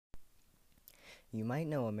You might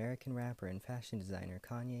know American rapper and fashion designer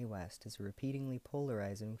Kanye West as a repeatedly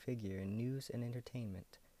polarizing figure in news and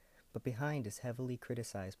entertainment. But behind his heavily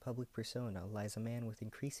criticized public persona lies a man with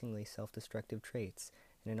increasingly self-destructive traits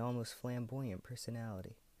and an almost flamboyant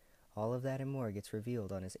personality. All of that and more gets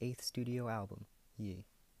revealed on his 8th studio album, Ye.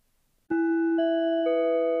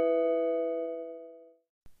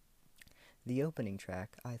 The opening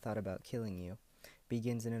track, I Thought About Killing You,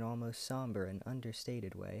 begins in an almost somber and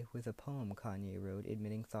understated way with a poem Kanye wrote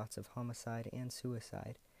admitting thoughts of homicide and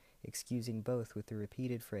suicide, excusing both with the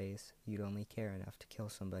repeated phrase, "You'd only care enough to kill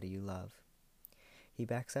somebody you love." He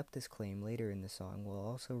backs up this claim later in the song while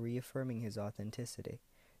also reaffirming his authenticity.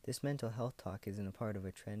 This mental health talk isn't a part of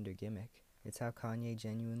a trend or gimmick. It's how Kanye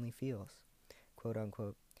genuinely feels. Quote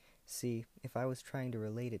unquote, "See, if I was trying to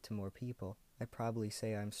relate it to more people, I'd probably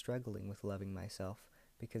say I'm struggling with loving myself,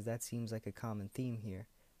 because that seems like a common theme here,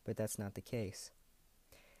 but that's not the case."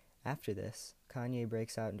 After this, Kanye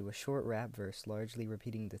breaks out into a short rap verse largely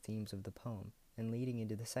repeating the themes of the poem, and leading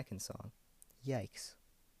into the second song, Yikes.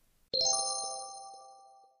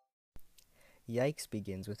 Yikes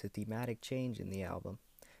begins with a thematic change in the album.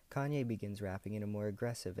 Kanye begins rapping in a more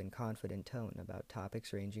aggressive and confident tone about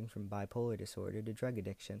topics ranging from bipolar disorder to drug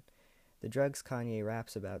addiction. The drugs Kanye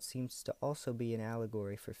raps about seems to also be an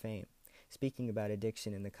allegory for fame, speaking about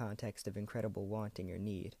addiction in the context of incredible wanting or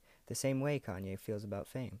need, the same way Kanye feels about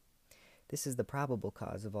fame. This is the probable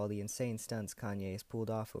cause of all the insane stunts Kanye has pulled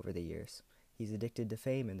off over the years. He's addicted to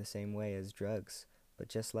fame in the same way as drugs, but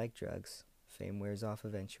just like drugs, fame wears off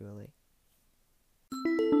eventually.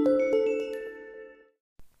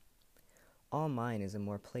 All Mine is a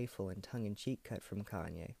more playful and tongue-in-cheek cut from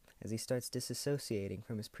Kanye, as he starts disassociating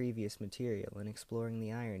from his previous material and exploring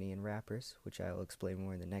the irony in rappers, which I will explain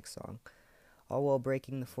more in the next song, all while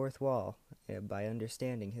breaking the fourth wall by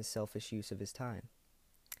understanding his selfish use of his time.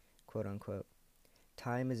 Quote unquote,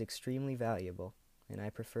 "Time is extremely valuable, and I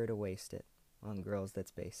prefer to waste it on girls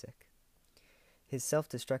that's basic." His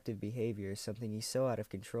self-destructive behavior is something he's so out of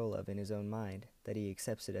control of in his own mind that he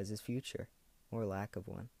accepts it as his future, or lack of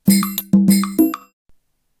one.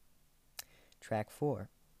 Track 4,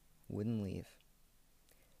 Wouldn't Leave.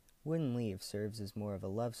 Wouldn't Leave serves as more of a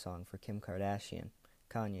love song for Kim Kardashian,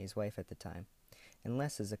 Kanye's wife at the time, and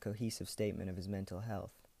less as a cohesive statement of his mental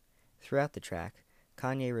health. Throughout the track,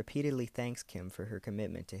 Kanye repeatedly thanks Kim for her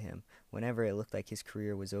commitment to him whenever it looked like his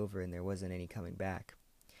career was over and there wasn't any coming back.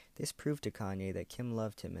 This proved to Kanye that Kim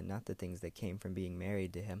loved him and not the things that came from being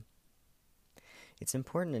married to him. It's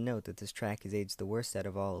important to note that this track is aged the worst out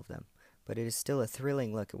of all of them, but it is still a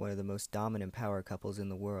thrilling look at one of the most dominant power couples in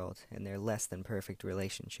the world and their less than perfect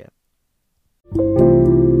relationship.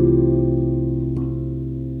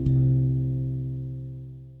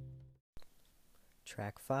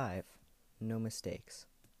 Track 5, No Mistakes.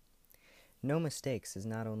 No Mistakes is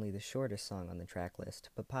not only the shortest song on the track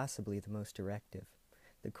list, but possibly the most directive.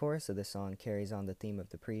 The chorus of the song carries on the theme of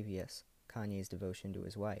the previous, Kanye's devotion to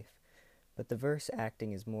his wife, but the verse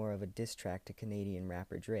acting is more of a diss track to Canadian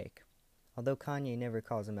rapper Drake. Although Kanye never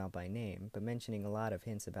calls him out by name, but mentioning a lot of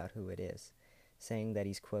hints about who it is, saying that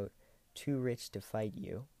he's, quote, "too rich to fight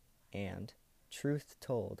you," and "truth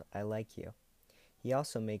told, I like you." He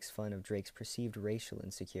also makes fun of Drake's perceived racial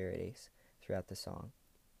insecurities throughout the song.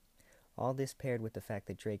 All this paired with the fact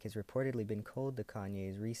that Drake has reportedly been cold to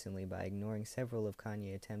Kanye recently by ignoring several of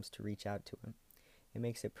Kanye's attempts to reach out to him, it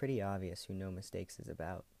makes it pretty obvious who No Mistakes is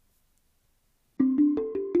about.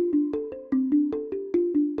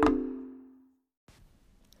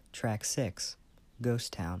 Track 6,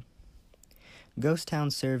 Ghost Town. Ghost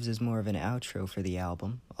Town serves as more of an outro for the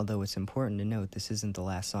album, although it's important to note this isn't the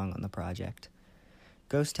last song on the project.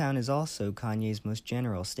 Ghost Town is also Kanye's most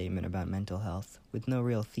general statement about mental health, with no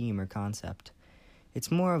real theme or concept.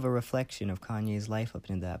 It's more of a reflection of Kanye's life up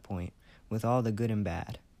to that point, with all the good and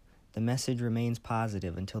bad. The message remains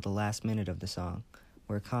positive until the last minute of the song,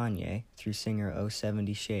 where Kanye, through singer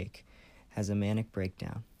 070 Shake, has a manic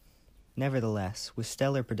breakdown. Nevertheless, with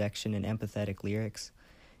stellar production and empathetic lyrics,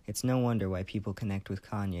 it's no wonder why people connect with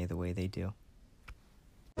Kanye the way they do.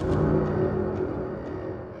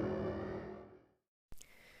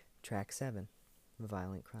 Track 7,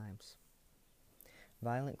 Violent Crimes.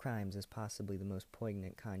 Violent Crimes is possibly the most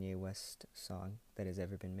poignant Kanye West song that has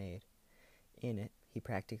ever been made. In it, he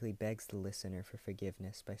practically begs the listener for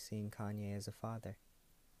forgiveness by seeing Kanye as a father,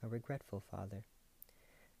 a regretful father.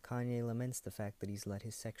 Kanye laments the fact that he's let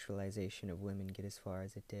his sexualization of women get as far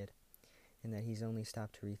as it did, and that he's only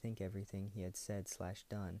stopped to rethink everything he had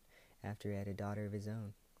said/done after he had a daughter of his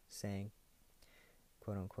own, saying,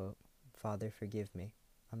 quote unquote, "Father, forgive me.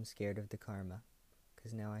 I'm scared of the karma,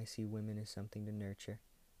 'cause now I see women as something to nurture,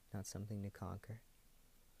 not something to conquer.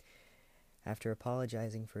 After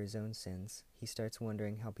apologizing for his own sins, he starts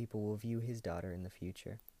wondering how people will view his daughter in the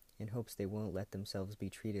future, in hopes they won't let themselves be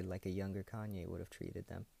treated like a younger Kanye would have treated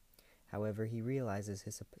them. However, he realizes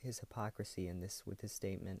his hypocrisy in this with his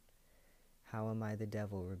statement, "How am I the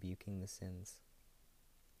devil rebuking the sins?"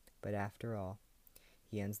 But after all,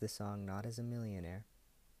 he ends the song not as a millionaire,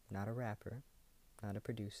 not a rapper, not a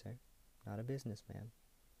producer, not a businessman,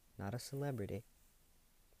 not a celebrity,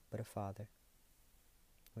 but a father,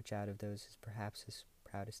 which out of those is perhaps his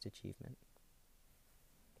proudest achievement.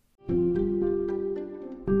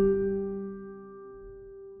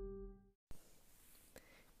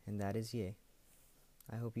 And that is Ye.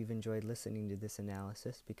 I hope you've enjoyed listening to this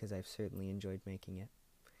analysis, because I've certainly enjoyed making it.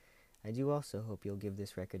 I do also hope you'll give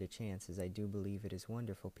this record a chance, as I do believe it is a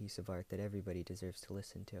wonderful piece of art that everybody deserves to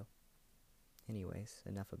listen to. Anyways,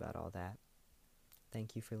 enough about all that.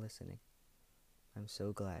 Thank you for listening. I'm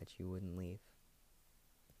so glad you wouldn't leave.